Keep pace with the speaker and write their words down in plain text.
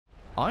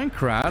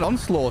Aincrad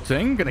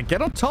onslaughting, gonna get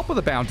on top of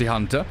the bounty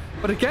hunter,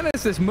 but again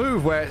it's this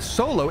move where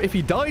Solo, if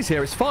he dies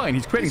here, it's fine.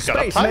 He's creating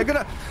space. And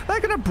they're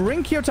gonna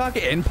bring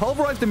KIYOTAKA in,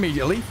 pulverized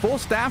immediately. 4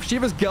 staff,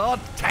 Shiva's guard,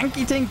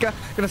 tanky Tinker,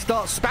 gonna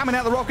start spamming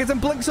out the rockets and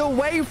blinks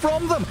away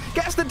from them.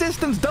 Gets the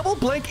distance, double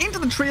blink into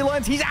the tree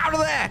lines. He's out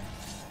of there.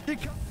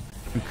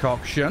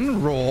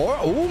 Concoction, roar.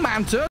 Oh,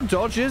 Manta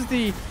dodges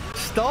the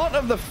start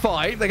of the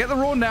fight. They get the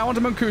roar now onto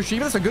Munkushi.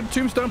 That's a good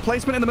tombstone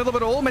placement in the middle of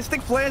it all.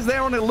 Mystic flares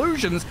there on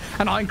illusions.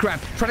 And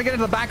Aincrad trying to get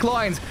into the back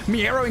lines.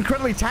 Miero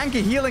incredibly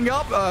tanky, healing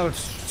up.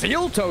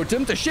 Seal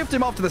totem to shift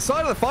him off to the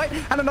side of the fight.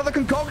 And another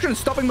concoction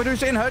stopping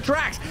Medusa in her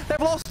tracks. They've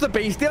lost the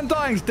beast. The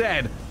Undying's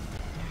dead.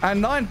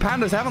 And 9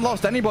 pandas haven't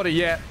lost anybody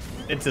yet.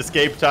 It's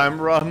escape time,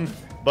 run.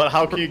 But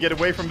how can you get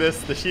away from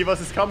this? The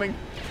Shivas is coming.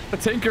 The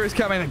Tinker is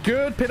coming. A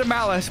good pit of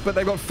malice, but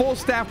they've got 4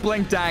 staff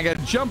blink dagger.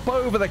 Jump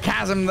over the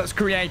chasm that's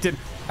created.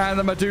 And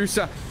the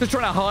Medusa just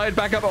trying to hide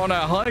back up on her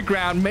high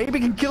ground. Maybe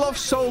can kill off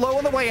Solo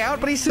on the way out,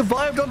 but he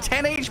survived on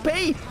 10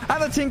 HP.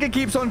 And the Tinker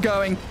keeps on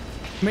going.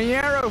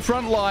 Miero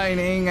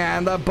frontlining,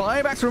 and the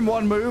buybacks from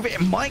 1 move.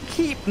 It might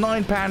keep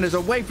 9 pandas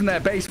away from their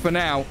base for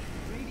now.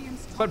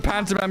 But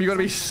Pantomime, you've got to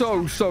be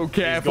so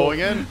careful. He's going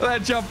in. They're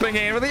jumping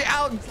in with the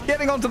out,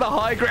 getting onto the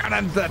high ground,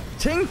 and the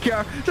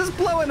Tinker just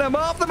blowing them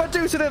up. The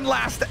Medusa didn't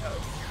last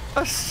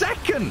a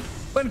second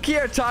when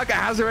KIYOTAKA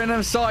has her in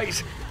her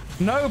sight.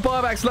 No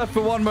buybacks left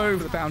for 1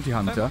 move. The bounty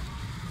hunter,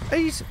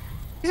 he's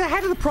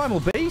ahead of the primal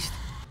beast.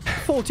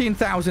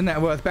 14,000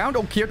 net worth bound.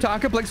 Oh,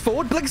 KIYOTAKA blinks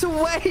forward, blinks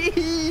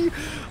away.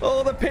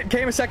 Oh, the pit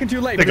came a second too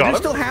late. But they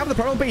still have the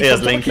primal beast. He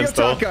has Lincoln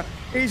still.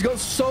 He's got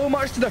so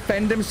much to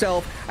defend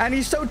himself, and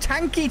he's so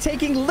tanky,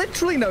 taking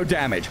literally no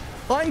damage.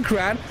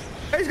 Aincrad,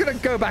 he's going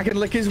to go back and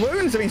lick his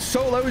wounds. I mean,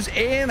 Solo's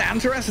in,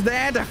 Antares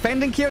there,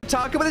 defending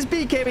KIYOTAKA with his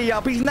BKB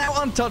up. He's now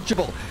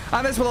untouchable.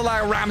 And this will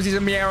allow Ramses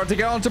and Miero to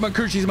go onto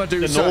Munkushi's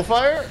Medusa. The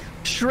Nullfire?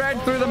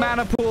 Shred through the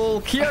mana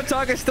pool.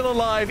 KIYOTAKA's still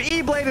alive.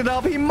 E-bladed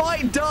up. He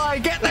might die.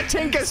 Get the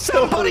Tinker.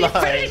 Somebody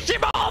finish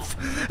him off.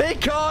 He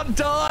can't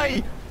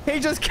die. He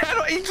just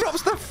cannot. He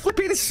drops the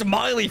flipping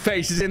smiley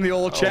faces in the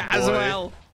all chat as well.